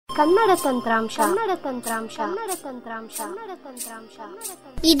ಕನ್ನಡ ತಂತ್ರಾಂಶ.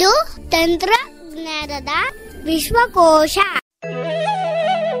 ಇದು ತಂತ್ರಜ್ಞಾನದ ವಿಶ್ವಕೋಶ.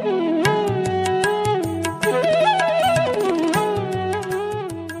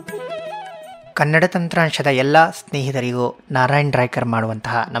 ಕನ್ನಡ ತಂತ್ರಾಂಶದ ಎಲ್ಲ ಸ್ನೇಹಿತರಿಗೂ ನಾರಾಯಣ್ ರೈಕರ್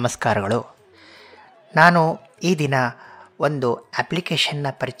ಮಾಡುವಂತಹ ನಮಸ್ಕಾರಗಳು. ನಾನು ಈ ದಿನ ಒಂದು ಅಪ್ಲಿಕೇಶನ್ನ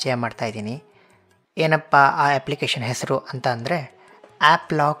ಪರಿಚಯ ಮಾಡ್ತಾಯಿದ್ದೀನಿ. ಏನಪ್ಪ ಆ ಅಪ್ಲಿಕೇಶನ್ ಹೆಸರು ಅಂತ ಅಂದರೆ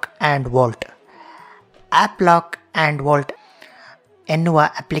ಆ್ಯಪ್ಲಾಕ್ ಆ್ಯಂಡ್ ವಾಲ್ಟ್. ಆ್ಯಪ್ಲಾಕ್ ಆ್ಯಂಡ್ ವಾಲ್ಟ್ ಎನ್ನುವ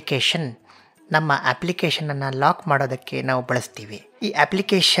ಅಪ್ಲಿಕೇಶನ್ ನಮ್ಮ ಅಪ್ಲಿಕೇಶನನ್ನು ಲಾಕ್ ಮಾಡೋದಕ್ಕೆ ನಾವು ಬಳಸ್ತೀವಿ. ಈ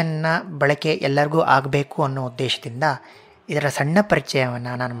ಅಪ್ಲಿಕೇಶನ್ನ ಬಳಕೆ ಎಲ್ಲರಿಗೂ ಆಗಬೇಕು ಅನ್ನೋ ಉದ್ದೇಶದಿಂದ ಇದರ ಸಣ್ಣ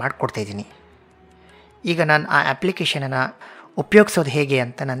ಪರಿಚಯವನ್ನು ನಾನು ಮಾಡಿಕೊಡ್ತಾಯಿದ್ದೀನಿ. ಈಗ ನಾನು ಆ ಅಪ್ಲಿಕೇಶನನ್ನು ಉಪಯೋಗಿಸೋದು ಹೇಗೆ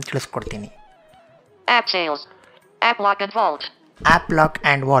ಅಂತ ನಾನು ತಿಳಿಸ್ಕೊಡ್ತೀನಿ. Applock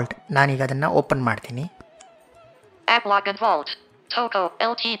and Vault. ನಾನೀಗ ಅದನ್ನು ಓಪನ್ ಮಾಡ್ತೀನಿ. Applock and Vault. Toco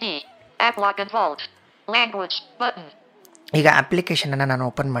Ltd. Applock and Vault. Language button. ಈಗ ಅಪ್ಲಿಕೇಶನನ್ನು ನಾನು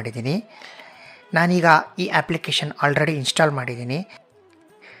ಓಪನ್ ಮಾಡಿದ್ದೀನಿ. ನಾನೀಗ ಈ ಅಪ್ಲಿಕೇಶನ್ ಆಲ್ರೆಡಿ ಇನ್ಸ್ಟಾಲ್ ಮಾಡಿದ್ದೀನಿ.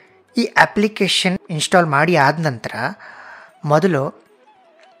 ಈ ಅಪ್ಲಿಕೇಶನ್ ಇನ್ಸ್ಟಾಲ್ ಮಾಡಿ ಆದ ನಂತರ ಮೊದಲು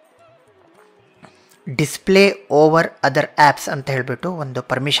ಡಿಸ್ಪ್ಲೇ ಓವರ್ ಅದರ್ ಆ್ಯಪ್ಸ್ ಅಂತ ಹೇಳಿಬಿಟ್ಟು ಒಂದು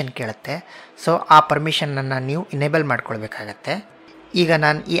ಪರ್ಮಿಷನ್ ಕೇಳುತ್ತೆ. ಸೊ ಆ ಪರ್ಮಿಷನನ್ನು ನೀವು ಇನೇಬಲ್ ಮಾಡ್ಕೊಳ್ಬೇಕಾಗತ್ತೆ. ಈಗ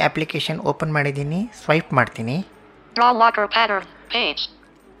ನಾನು ಈ ಅಪ್ಲಿಕೇಶನ್ ಓಪನ್ ಮಾಡಿದ್ದೀನಿ, ಸ್ವೈಪ್ ಮಾಡ್ತೀನಿ.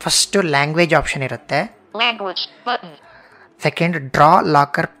 ಫಸ್ಟು ಲ್ಯಾಂಗ್ವೇಜ್ ಆಪ್ಷನ್ ಇರುತ್ತೆ. Second draw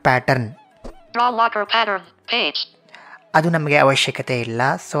locker pattern. ಅದು ನಮಗೆ ಅವಶ್ಯಕತೆ ಇಲ್ಲ.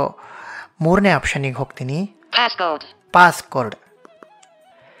 ಸೊ ಮೂರನೇ ಆಪ್ಷನಿಗೆ ಹೋಗ್ತೀನಿ, ಪಾಸ್ಕೋಡ್.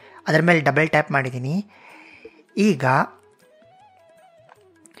 ಅದರ ಮೇಲೆ ಡಬಲ್ ಟ್ಯಾಪ್ ಮಾಡಿದ್ದೀನಿ. ಈಗ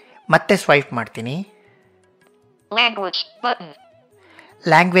ಮತ್ತೆ ಸ್ವೈಪ್ ಮಾಡ್ತೀನಿ.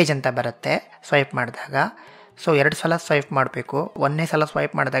 ಲ್ಯಾಂಗ್ವೇಜ್ ಅಂತ ಬರುತ್ತೆ ಸ್ವೈಪ್ ಮಾಡಿದಾಗ. ಸೊ 2 ಸಲ ಸ್ವೈಪ್ ಮಾಡಬೇಕು. 1ನೇ ಸಲ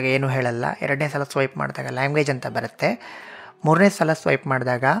ಸ್ವೈಪ್ ಮಾಡಿದಾಗ ಏನು ಹೇಳಲ್ಲ. 2ನೇ ಸಲ ಸ್ವೈಪ್ ಮಾಡಿದಾಗ ಲ್ಯಾಂಗ್ವೇಜ್ ಅಂತ ಬರುತ್ತೆ. 3ನೇ ಸಲ ಸ್ವೈಪ್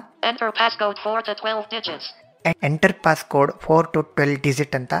ಮಾಡಿದಾಗ ಎಂಟರ್ ಪಾಸ್ಕೋಡ್ 4 to 12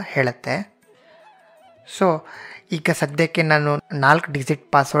 ಡಿಜಿಟ್ ಅಂತ ಹೇಳುತ್ತೆ. ಸೊ ಈಗ ಸದ್ಯಕ್ಕೆ ನಾನು 4 ಡಿಜಿಟ್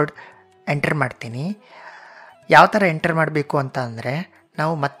ಪಾಸ್ವರ್ಡ್ ಎಂಟರ್ ಮಾಡ್ತೀನಿ. ಯಾವ ಥರ ಎಂಟರ್ ಮಾಡಬೇಕು ಅಂತ ಅಂದರೆ,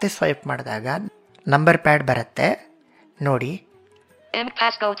 ನಾವು ಮತ್ತೆ ಸ್ವೈಪ್ ಮಾಡಿದಾಗ ನಂಬರ್ ಪ್ಯಾಡ್ ಬರುತ್ತೆ ನೋಡಿ.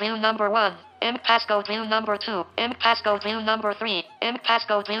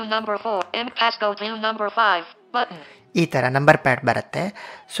 ಈ ಥರ ನಂಬರ್ ಪ್ಯಾಡ್ ಬರುತ್ತೆ.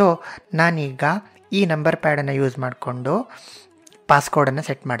 ಸೊ ನಾನೀಗ ಈ ನಂಬರ್ ಪ್ಯಾಡನ್ನು ಯೂಸ್ ಮಾಡಿಕೊಂಡು ಪಾಸ್ಕೋಡನ್ನು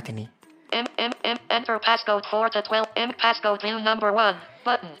ಸೆಟ್ ಮಾಡ್ತೀನಿ. Enter passcode 4 to 12. Passcode view number 1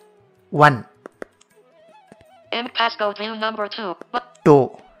 button. 1. Passcode view number 2. 2.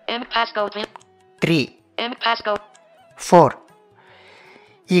 Passcode view 3. Passcode 4.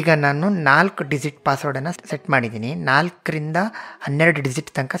 ಈಗ ನಾನು 4 ಡಿಜಿಟ್ ಪಾಸ್ವರ್ಡನ್ನು ಸೆಟ್ ಮಾಡಿದ್ದೀನಿ. 4ರಿಂದ 12 ಡಿಜಿಟ್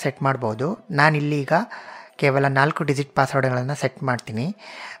ತನಕ ಸೆಟ್ ಮಾಡ್ಬೋದು. ನಾನಿಲ್ಲೀಗ ಕೇವಲ 4 ಡಿಜಿಟ್ ಪಾಸ್ವರ್ಡ್ಗಳನ್ನು ಸೆಟ್ ಮಾಡ್ತೀನಿ.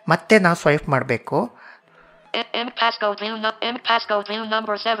 ಮತ್ತೆ ನಾವು ಸ್ವೈಪ್ ಮಾಡಬೇಕು. passcode view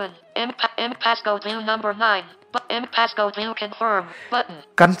number 7. passcode view number 9. passcode view confirm button.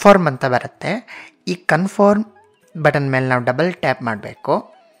 Confirm ಅಂತ ಬರುತ್ತೆ. ಈ ಕನ್ಫರ್ಮ್ ಬಟನ್ ಮೇಲೆ ನಾವು ಡಬಲ್ ಟ್ಯಾಪ್ ಮಾಡಬೇಕು.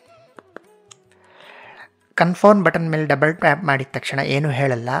 ಕನ್ಫರ್ಮ್ ಬಟನ್ ಮೇಲೆ ಡಬಲ್ ಟ್ಯಾಪ್ ಮಾಡಿದ ತಕ್ಷಣ ಏನು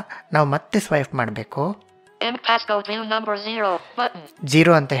ಹೇಳಲ್ಲ. ನಾವು ಮತ್ತೆ ಸ್ವೈಪ್ ಮಾಡಬೇಕು. passcode view number 0 button.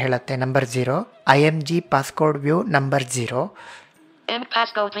 0 ಅಂತ ಹೇಳುತ್ತೆ. Number 0. IMG passcode view number 0.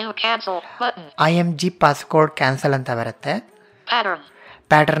 passcode view cancel button. IMG passcode cancel ಅಂತ ಬರುತ್ತೆ.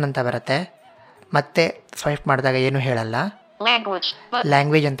 ಪ್ಯಾಟರ್ನ್ ಅಂತ ಬರುತ್ತೆ. ಮತ್ತೆ ಸ್ವೈಪ್ ಮಾಡಿದಾಗ ಏನು ಹೇಳಲ್ಲ.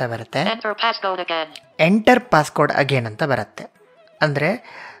 ಲ್ಯಾಂಗ್ವೇಜ್ ಅಂತ ಬರುತ್ತೆ. ಎಂಟರ್ ಪಾಸ್ಕೋಡ್ ಅಗೇನ್ ಅಂತ ಬರುತ್ತೆ. ಅಂದರೆ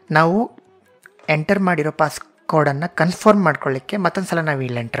ನಾವು ಎಂಟರ್ ಮಾಡಿರೋ ಪಾಸ್ಕೋಡನ್ನು ಕನ್ಫರ್ಮ್ ಮಾಡ್ಕೊಳ್ಳಿಕ್ಕೆ ಮತ್ತೊಂದು ಸಲ ನಾವು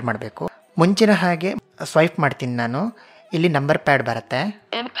ಇಲ್ಲಿ ಎಂಟರ್ ಮಾಡಬೇಕು. ಮುಂಚಿನ ಹಾಗೆ ಸ್ವೈಪ್ ಮಾಡ್ತೀನಿ ನಾನು. ಇಲ್ಲಿ ನಂಬರ್ ಪ್ಯಾಡ್ ಬರುತ್ತೆ.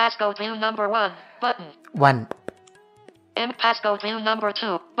 1. passcode view number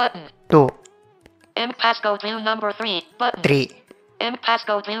 2 button. 2. passcode view number 3 button. 3.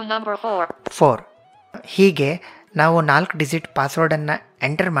 passcode view number 4. 4. ಹೀಗೆ ನಾವು 4 ಡಿಜಿಟ್ ಪಾಸ್ವರ್ಡನ್ನು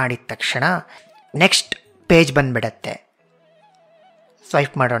ಎಂಟರ್ ಮಾಡಿದ ತಕ್ಷಣ ನೆಕ್ಸ್ಟ್ ಪೇಜ್ ಬಂದುಬಿಡತ್ತೆ.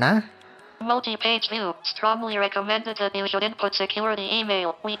 ಸ್ವೈಪ್ ಮಾಡೋಣ. Multi-page view. Strongly recommended that you should input security email.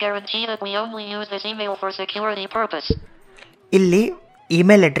 We guarantee that we only use this email for security purpose. ಇಲ್ಲಿ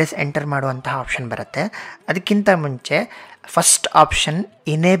email address enter ಮಾಡುವಂತಹ option ಬರುತ್ತೆ. ಅದಕ್ಕಿಂತ ಮುಂಚೆ first option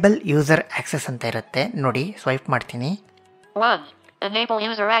enable user access ಅಂತ ಇರುತ್ತೆ ನೋಡಿ. Swipe ಮಾಡ್ತೀನಿ. 1. Enable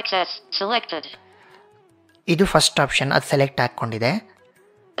user access selected. ಇದು ಫಸ್ಟ್ ಆಪ್ಷನ್, ಅದು ಸೆಲೆಕ್ಟ್ ಹಾಕ್ಕೊಂಡಿದೆ.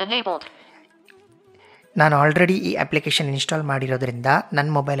 Enabled. ನಾನು ಆಲ್ರೆಡಿ ಈ ಅಪ್ಲಿಕೇಶನ್ ಇನ್ಸ್ಟಾಲ್ ಮಾಡಿರೋದ್ರಿಂದ ನನ್ನ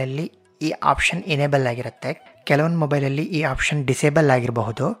ಮೊಬೈಲಲ್ಲಿ ಈ ಆಪ್ಷನ್ ಇನೇಬಲ್ ಆಗಿರುತ್ತೆ. ಕೆಲವೊಂದು ಮೊಬೈಲಲ್ಲಿ ಈ ಆಪ್ಷನ್ ಡಿಸೇಬಲ್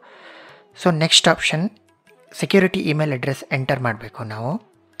ಆಗಿರಬಹುದು. So next option security email address enter ಮಾಡಬೇಕು ನಾವು.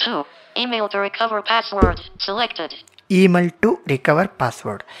 2. Email to recover password. Selected. Email to recover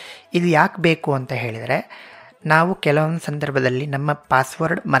password. ಇದು ಯಾಕೆ ಬೇಕು ಅಂತ ಹೇಳಿದರೆ, ನಾವು ಕೆಲವೊಂದು ಸಂದರ್ಭದಲ್ಲಿ ನಮ್ಮ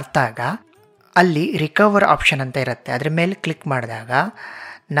ಪಾಸ್ವರ್ಡ್ ಮರೆತಾಗ ಅಲ್ಲಿ ರಿಕವರ್ ಆಪ್ಷನ್ ಅಂತ ಇರುತ್ತೆ. ಅದ್ರ ಮೇಲೆ ಕ್ಲಿಕ್ ಮಾಡಿದಾಗ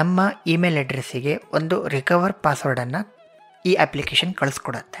ನಮ್ಮ ಇಮೇಲ್ ಅಡ್ರೆಸ್ಸಿಗೆ ಒಂದು ರಿಕವರ್ ಪಾಸ್ವರ್ಡನ್ನು ಈ ಅಪ್ಲಿಕೇಶನ್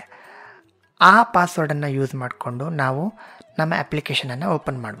ಕಳಿಸ್ಕೊಡುತ್ತೆ. ಆ ಪಾಸ್ವರ್ಡನ್ನು ಯೂಸ್ ಮಾಡಿಕೊಂಡು ನಾವು ನಮ್ಮ ಅಪ್ಲಿಕೇಶನನ್ನು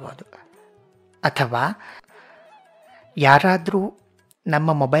ಓಪನ್ ಮಾಡ್ಬೋದು. ಅಥವಾ ಯಾರಾದರೂ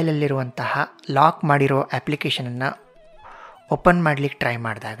ನಮ್ಮ ಮೊಬೈಲಲ್ಲಿರುವಂತಹ ಲಾಕ್ ಮಾಡಿರೋ ಅಪ್ಲಿಕೇಶನನ್ನು ಓಪನ್ ಮಾಡಲಿಕ್ಕೆ ಟ್ರೈ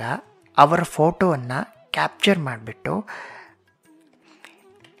ಮಾಡಿದಾಗ ಅವರ ಫೋಟೋವನ್ನು ಕ್ಯಾಪ್ಚರ್ ಮಾಡಿಬಿಟ್ಟು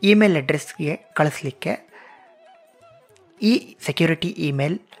ಇಮೇಲ್ ಅಡ್ರೆಸ್ಗೆ ಕಳಿಸ್ಲಿಕ್ಕೆ ಈ ಸೆಕ್ಯೂರಿಟಿ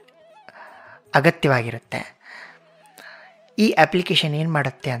ಇಮೇಲ್ ಅಗತ್ಯವಾಗಿರುತ್ತೆ. ಈ ಅಪ್ಲಿಕೇಶನ್ ಏನು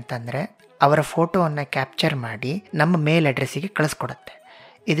ಮಾಡುತ್ತೆ ಅಂತಂದರೆ, ಅವರ ಫೋಟೋವನ್ನು ಕ್ಯಾಪ್ಚರ್ ಮಾಡಿ ನಮ್ಮ ಮೇಲ್ ಅಡ್ರೆಸ್ಸಿಗೆ ಕಳಿಸ್ಕೊಡುತ್ತೆ.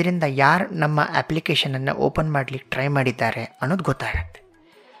 ಇದರಿಂದ ಯಾರು ನಮ್ಮ ಅಪ್ಲಿಕೇಶನನ್ನು ಓಪನ್ ಮಾಡಲಿಕ್ಕೆ ಟ್ರೈ ಮಾಡಿದ್ದಾರೆ ಅನ್ನೋದು ಗೊತ್ತಾಗುತ್ತೆ.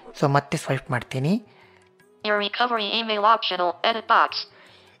 ಸೊ ಮತ್ತೆ ಸ್ವೈಪ್ ಮಾಡ್ತೀನಿ. Your recovery email optional. Edit box.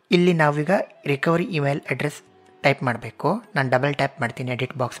 ಇಲ್ಲಿ ನಾವೀಗ ರಿಕವರಿ ಇಮೇಲ್ ಅಡ್ರೆಸ್ ಟೈಪ್ ಮಾಡಬೇಕು. ನಾನು ಡಬಲ್ ಟ್ಯಾಪ್ ಮಾಡ್ತೀನಿ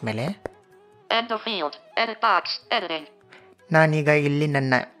ಎಡಿಟ್ ಬಾಕ್ಸ್ ಮೇಲೆ. End of field. Edit box. Editing. ನಾನೀಗ ಇಲ್ಲಿ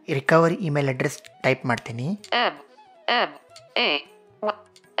ನನ್ನ ರಿಕವರಿ ಇಮೇಲ್ ಅಡ್ರೆಸ್ ಟೈಪ್ ಮಾಡ್ತೀನಿ. M A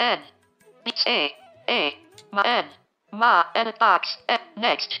N B A Ma N Ma. Edit box.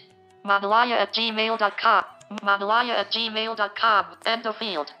 Next. Mangalaya@gmail.com. Mangalaya@gmail.com. End of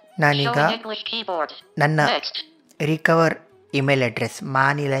field. ನಾನೀಗ Showing English keyboard. ನನ್ನ Next. Recover email address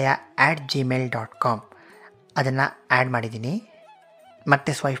manilaya@gmail.com ಅದನ್ನು add ಮಾಡಿದ್ದೀನಿ.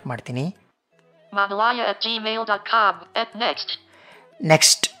 ಮತ್ತೆ swipe ಮಾಡ್ತೀನಿ. Mangalaya@gmail.com. Next.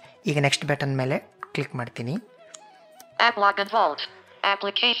 ನೆಕ್ಸ್ಟ್. ಈಗ next button ಮೇಲೆ click ಮಾಡ್ತೀನಿ. Applock and Vault.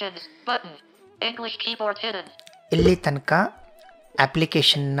 Applications. Button. English keyboard hidden. ಇಲ್ಲಿ ತನಕ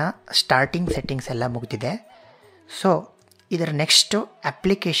ಅಪ್ಲಿಕೇಶನ್ನ ಸ್ಟಾರ್ಟಿಂಗ್ ಸೆಟ್ಟಿಂಗ್ಸ್ ಎಲ್ಲ ಮುಗಿದಿದೆ. ಸೊ ಇದರ ನೆಕ್ಸ್ಟು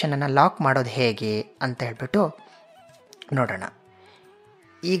ಅಪ್ಲಿಕೇಶನನ್ನು ಲಾಕ್ ಮಾಡೋದು ಹೇಗೆ ಅಂತ ಹೇಳ್ಬಿಟ್ಟು ನೋಡೋಣ.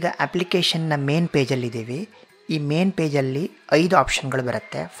 ಈಗ ಅಪ್ಲಿಕೇಶನ್ನ ಮೇನ್ ಪೇಜಲ್ಲಿದ್ದೀವಿ. ಈ ಮೇನ್ ಪೇಜಲ್ಲಿ 5 ಆಪ್ಷನ್ಗಳು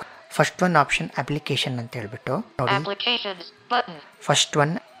ಬರುತ್ತೆ. ಫಸ್ಟ್ ಒನ್ ಆಪ್ಷನ್ ಅಪ್ಲಿಕೇಶನ್ ಅಂತ ಹೇಳ್ಬಿಟ್ಟು ನೋಡಿ. Applications. Button. First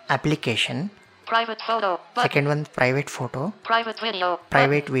one application, Private photo. Button. Second one private photo, Private video.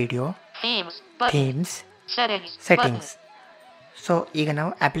 Private video, Themes. Button. Themes, Settings. Settings. So ಈಗ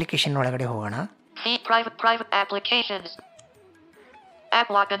ನಾವು ಅಪ್ಲಿಕೇಶನ್ ಒಳಗಡೆ ಹೋಗೋಣ. See private applications.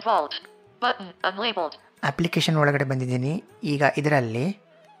 Applock and Vault. Button. Unlabeled. Application ಒಳಗಡೆ ಬಂದಿದ್ದೀನಿ. ಈಗ ಇದರಲ್ಲಿ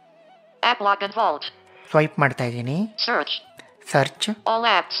Applock and Vault. Swipe ಮಾಡ್ತಾ ಇದ್ದೀನಿ. Search. Search All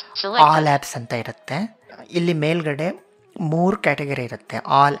apps. Selected. All apps ಅಂತ ಇರುತ್ತೆ. ಇಲ್ಲಿ ಮೇಲ್ಗಡೆ 3 ಕ್ಯಾಟಗರಿ ಇರುತ್ತೆ.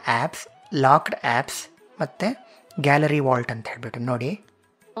 ಆಲ್ ಆ್ಯಪ್ಸ್, ಲಾಕ್ಡ್ ಆ್ಯಪ್ಸ್ ಮತ್ತು ಗ್ಯಾಲರಿ ವಾಲ್ಟ್ ಅಂತ ಹೇಳ್ಬಿಟ್ಟು ನೋಡಿ.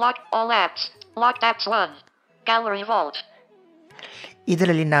 Lock all apps. Locked apps 1. Gallery Vault.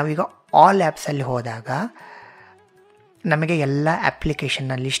 ಇದರಲ್ಲಿ ನಾವೀಗ ಆಲ್ ಆ್ಯಪ್ಸಲ್ಲಿ ಹೋದಾಗ ನಮಗೆ ಎಲ್ಲ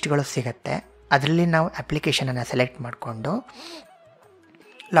ಅಪ್ಲಿಕೇಶನ್ನ ಲಿಸ್ಟ್ಗಳು ಸಿಗುತ್ತೆ. ಅದರಲ್ಲಿ ನಾವು ಅಪ್ಲಿಕೇಶನನ್ನು ಸೆಲೆಕ್ಟ್ ಮಾಡಿಕೊಂಡು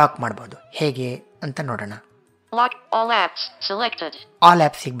ಲಾಕ್ ಮಾಡ್ಬೋದು. ಹೇಗೆ ಅಂತ ನೋಡೋಣ. Lock all apps. Selected. All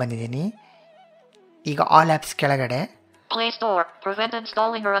ಆ್ಯಪ್ಸಿಗೆ ಬಂದಿದ್ದೀನಿ. ಈಗ ಆಲ್ ಆ್ಯಪ್ಸ್ ಕೆಳಗಡೆ Play Store. Prevent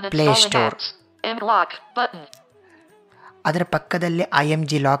installing or Play uninstalling Store. apps. Lock. Button. ಅದರ ಪಕ್ಕದಲ್ಲಿ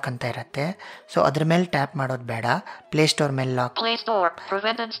IMG ಲಾಕ್ ಅಂತ ಇರುತ್ತೆ. ಸೊ ಅದ್ರ ಮೇಲೆ ಟ್ಯಾಪ್ ಮಾಡೋದು ಬೇಡ. ಪ್ಲೇಸ್ಟೋರ್ ಮೇಲೆ lock. Play Store.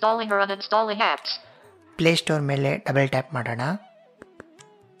 Prevent installing or uninstalling apps. Play Store ಮೇಲೆ ಡಬಲ್ ಟ್ಯಾಪ್ ಮಾಡೋಣ.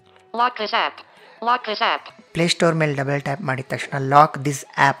 Lock this app. Lock this app. Play Store ಮೇಲೆ ಡಬಲ್ ಟ್ಯಾಪ್ ಮಾಡಿದ ತಕ್ಷಣ ಲಾಕ್ ದಿಸ್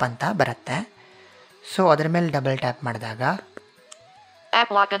ಆ್ಯಪ್ ಅಂತ ಬರುತ್ತೆ. ಸೊ ಅದರ ಮೇಲೆ ಡಬಲ್ ಟ್ಯಾಪ್ ಮಾಡಿದಾಗ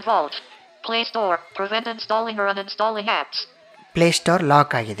Applock and Vault. Play Store. Prevent installing or uninstalling apps. Play Store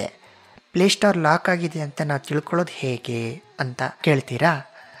lock ಆಗಿದೆ. ಪ್ಲೇಸ್ಟೋರ್ ಲಾಕ್ ಆಗಿದೆ ಅಂತ ನಾವು ತಿಳ್ಕೊಳ್ಳೋದು ಹೇಗೆ ಅಂತ ಕೇಳ್ತೀರಾ?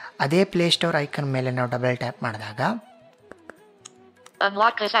 ಅದೇ ಪ್ಲೇಸ್ಟೋರ್ ಐಕನ್ ಮೇಲೆ ನಾವು ಡಬಲ್ ಟ್ಯಾಪ್ ಮಾಡಿದಾಗ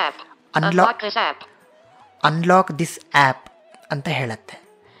Unlock this app. Unlock- Unlock this app. Unlock this app ಅಂತ ಹೇಳುತ್ತೆ.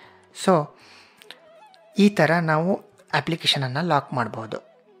 ಸೊ ಈ ಥರ ನಾವು ಅಪ್ಲಿಕೇಶನನ್ನು ಲಾಕ್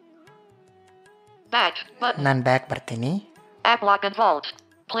ಮಾಡ್ಬೋದು. Back. Button. ನಾನು ಬ್ಯಾಕ್ ಬರ್ತೀನಿ. Applock and Vault.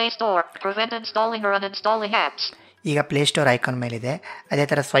 Play Store. Prevent installing or uninstalling apps. ಈಗ ಪ್ಲೇಸ್ಟೋರ್ ಐಕಾನ್ ಮೇಲಿದೆ. ಅದೇ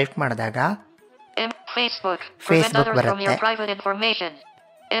ಥರ ಸ್ವೈಪ್ ಮಾಡಿದಾಗ Facebook. Prevent Facebook others from your ಬರುತ್ತೆ. private information.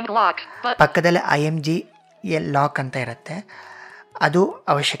 Lock. Button. ಪಕ್ಕದಲ್ಲಿ IMG ಲಾಕ್ ಅಂತ ಇರುತ್ತೆ. ಅದು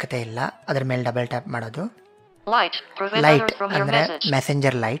ಅವಶ್ಯಕತೆ ಇಲ್ಲ. ಅದರ ಮೇಲೆ ಡಬಲ್ ಟ್ಯಾಪ್ ಮಾಡೋದು. Light. Prevent light others from your ಅಂದರೆ message.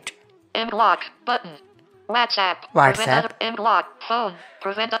 Messenger light. Lock. Button. WhatsApp. WhatsApp. Prevent lock. Phone.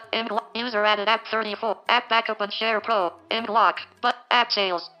 Prevent lock. User added app 34. App backup and share pro. Lock. But app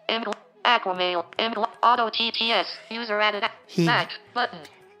sales. Aquamail. Auto TTS. User added app. ಹೀಗೆ Back. Button.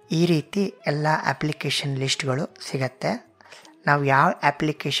 ಈ ರೀತಿ ಎಲ್ಲ application ಲಿಸ್ಟ್ಗಳು ಸಿಗತ್ತೆ. ನಾವು ಯಾವ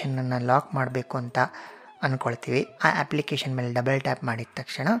ಅಪ್ಲಿಕೇಶನನ್ನು lock ಮಾಡಬೇಕು ಅಂತ ಅಂದ್ಕೊಳ್ತೀವಿ, ಆ ಅಪ್ಲಿಕೇಶನ್ ಮೇಲೆ ಡಬಲ್ ಟ್ಯಾಪ್ ಮಾಡಿದ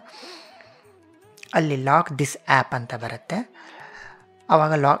ತಕ್ಷಣ ಅಲ್ಲಿ ಲಾಕ್ ದಿಸ್ ಆ್ಯಪ್ ಅಂತ ಬರುತ್ತೆ.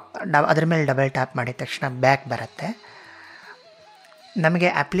 ಆವಾಗ ಅದ್ರ ಮೇಲೆ ಡಬಲ್ ಟ್ಯಾಪ್ ಮಾಡಿದ ತಕ್ಷಣ ಬ್ಯಾಕ್ ಬರುತ್ತೆ. ನಮಗೆ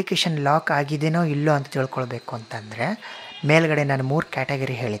ಅಪ್ಲಿಕೇಶನ್ ಲಾಕ್ ಆಗಿದೆಯೋ ಇಲ್ಲೋ ಅಂತ ತಿಳ್ಕೊಳ್ಬೇಕು ಅಂತಂದರೆ ಮೇಲ್ಗಡೆ ನಾನು 3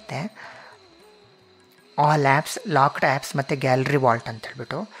 ಕ್ಯಾಟಗರಿ ಹೇಳಿದ್ದೆ, ಆಲ್ ಆ್ಯಪ್ಸ್, ಲಾಕ್ಡ್ ಆ್ಯಪ್ಸ್ ಮತ್ತು ಗ್ಯಾಲರಿ ವಾಲ್ಟ್ ಅಂತ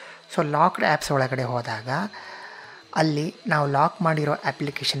ಹೇಳ್ಬಿಟ್ಟು. ಸೊ ಲಾಕ್ಡ್ ಆ್ಯಪ್ಸ್ ಒಳಗಡೆ ಹೋದಾಗ ಅಲ್ಲಿ ನಾವು ಲಾಕ್ ಮಾಡಿರೋ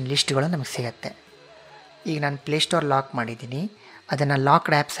ಅಪ್ಲಿಕೇಶನ್ ಲಿಸ್ಟ್ಗಳು ನಮಗೆ ಸಿಗುತ್ತೆ. ಈಗ ನಾನು ಪ್ಲೇಸ್ಟೋರ್ ಲಾಕ್ ಮಾಡಿದ್ದೀನಿ, ಅದನ್ನು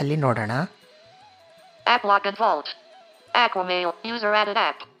ಲಾಕ್ಡ್ ಆ್ಯಪ್ಸಲ್ಲಿ ನೋಡೋಣ. Applock and Vault. Aquamail. User added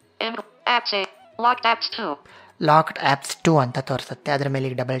app. Apps A. Locked apps 2. Locked apps 2 ಅಂತ ತೋರಿಸುತ್ತೆ. ಅದರ ಮೇಲೆ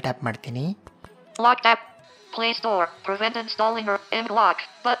ಈಗ ಡಬಲ್ ಟ್ಯಾಪ್ ಮಾಡ್ತೀನಿ. Locked app. Play Store. Prevent installing or lock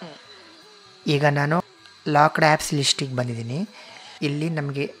button. ಈಗ ನಾನು ಲಾಕ್ಡ್ ಆ್ಯಪ್ಸ್ ಲಿಸ್ಟಿಗೆ ಬಂದಿದ್ದೀನಿ. ಇಲ್ಲಿ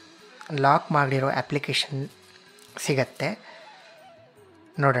ನಮಗೆ ಲಾಕ್ ಮಾಡಿರೋ ಅಪ್ಲಿಕೇಶನ್ ಸಿಗತ್ತೆ,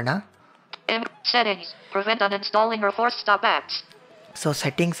 ನೋಡೋಣ. Settings. Prevent uninstalling or force stop apps. So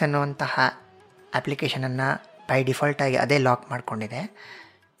settings ಅನ್ನುವಂತಹ ಅಪ್ಲಿಕೇಶನನ್ನು ಬೈ ಡಿಫಾಲ್ಟಾಗಿ ಅದೇ ಲಾಕ್ ಮಾಡಿಕೊಂಡಿದೆ.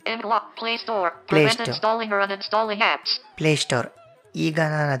 Play Store. Prevent installing or uninstalling apps. Play Store ಈಗ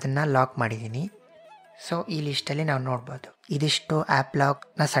ನಾನು ಅದನ್ನು ಲಾಕ್ ಮಾಡಿದ್ದೀನಿ. ಸೊ ಈ ಲಿಸ್ಟಲ್ಲಿ ನಾವು ನೋಡ್ಬೋದು. ಇದಿಷ್ಟು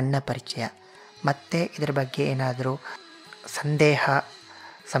ಆ್ಯಪ್ಲಾಕ್ನ ಸಣ್ಣ ಪರಿಚಯ. ಮತ್ತು ಇದ್ರ ಬಗ್ಗೆ ಏನಾದರೂ ಸಂದೇಹ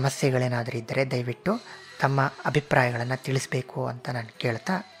ಸಮಸ್ಯೆಗಳೇನಾದರೂ ಇದ್ದರೆ ದಯವಿಟ್ಟು ತಮ್ಮ ಅಭಿಪ್ರಾಯಗಳನ್ನು ತಿಳಿಸಬೇಕು ಅಂತ ನಾನು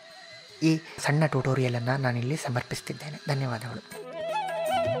ಕೇಳ್ತಾ ಈ ಸಣ್ಣ ಟ್ಯುಟೋರಿಯಲನ್ನು ನಾನಿಲ್ಲಿ ಸಮರ್ಪಿಸ್ತಿದ್ದೇನೆ. ಧನ್ಯವಾದಗಳು.